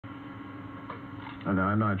And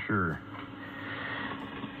I'm not sure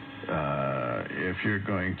if you're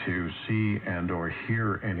going to see and or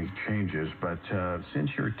hear any changes, but since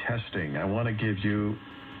you're testing, I want to give you,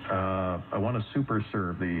 I want to super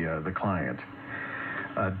serve the client.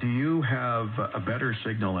 Do you have a better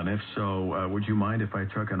signal, and if so, would you mind if I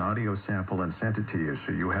took an audio sample and sent it to you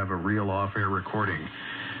so you have a real off-air recording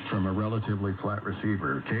from a relatively flat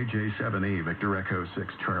receiver? KJ7E, Victor Echo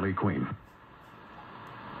 6, Charlie Queen.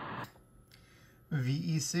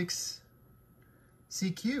 VE6CQ,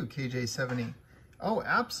 KJ7E. Oh,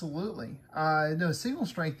 absolutely. No, signal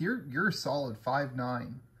strength, you're solid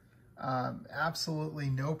 5.9. Absolutely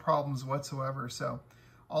no problems whatsoever. So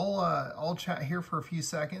I'll chat here for a few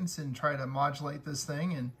seconds and try to modulate this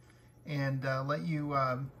thing and let you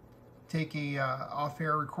take a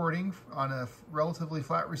off-air recording on a relatively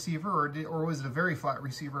flat receiver, or was it a very flat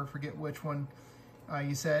receiver? I forget which one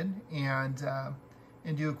you said, and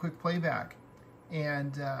do a quick playback.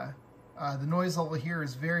 And the noise level here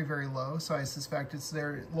is very, very low, so I suspect it's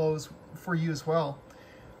there low for you as well.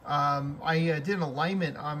 I did an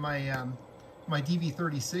alignment on my my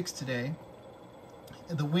DB36 today.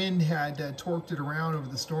 The wind had torqued it around over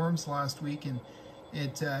the storms last week, and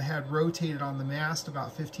it had rotated on the mast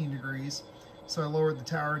about 15 degrees. So I lowered the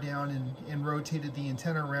tower down and rotated the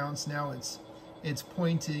antenna around. So now it's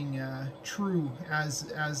pointing true as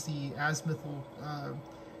the azimuthal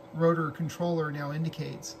rotor controller now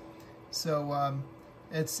indicates. So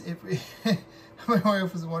my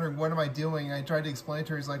wife was wondering, what am I doing? I tried to explain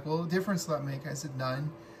to her. He's like, well, what difference does that make? I said,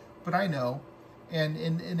 none, but I know,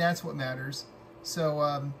 and that's what matters.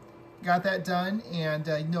 So got that done, and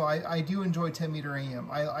no, I do enjoy 10 meter AM.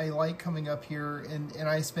 I like coming up here, and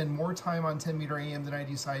I spend more time on 10 meter AM than I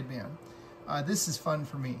do sideband. This is fun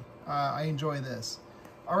for me. I enjoy this.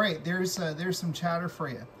 All right, there's some chatter for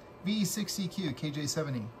you. VE6CQ,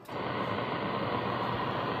 KJ7E.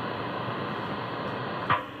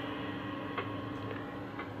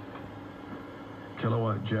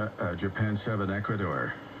 Kilowatt Japan 7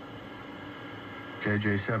 Ecuador.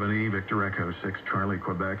 KJ7E, Victor Echo 6, Charlie,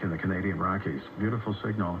 Quebec in the Canadian Rockies. Beautiful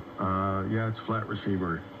signal. Yeah, it's flat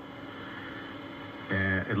receiver.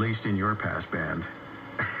 At least in your passband.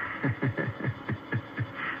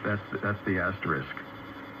 that's the asterisk.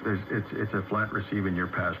 It's a flat receive in your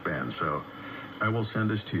passband, so I will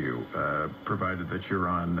send this to you, provided that you're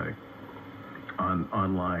online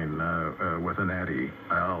with an Addy.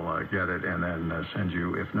 I'll get it and then send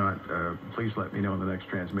you. If not, please let me know in the next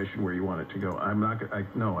transmission where you want it to go.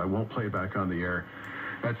 No, I won't play back on the air.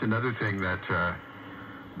 That's another thing that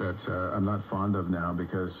I'm not fond of now,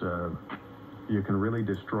 because you can really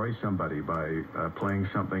destroy somebody by playing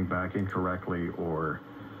something back incorrectly, or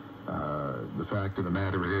the fact of the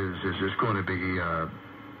matter is it's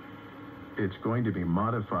going to be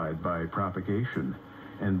modified by propagation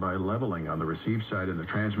and by leveling on the receive side and the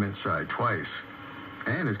transmit side twice.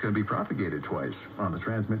 And it's going to be propagated twice, on the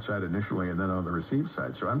transmit side initially and then on the receive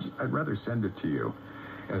side. So I'd rather send it to you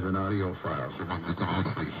as an audio file so that you can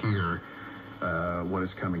actually hear what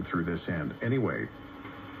is coming through this end. Anyway,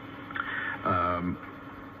 and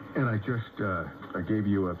I gave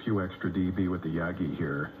you a few extra dB with the Yagi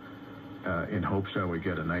here in hopes I would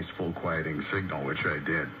get a nice full quieting signal, which I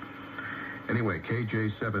did. Anyway,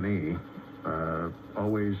 KJ7E,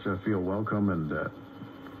 always feel welcome, and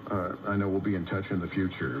I know we'll be in touch in the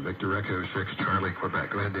future. Victor Echo 6, Charlie,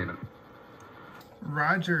 Quebec. Go ahead, Dana.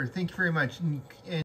 Roger, thank you very much. And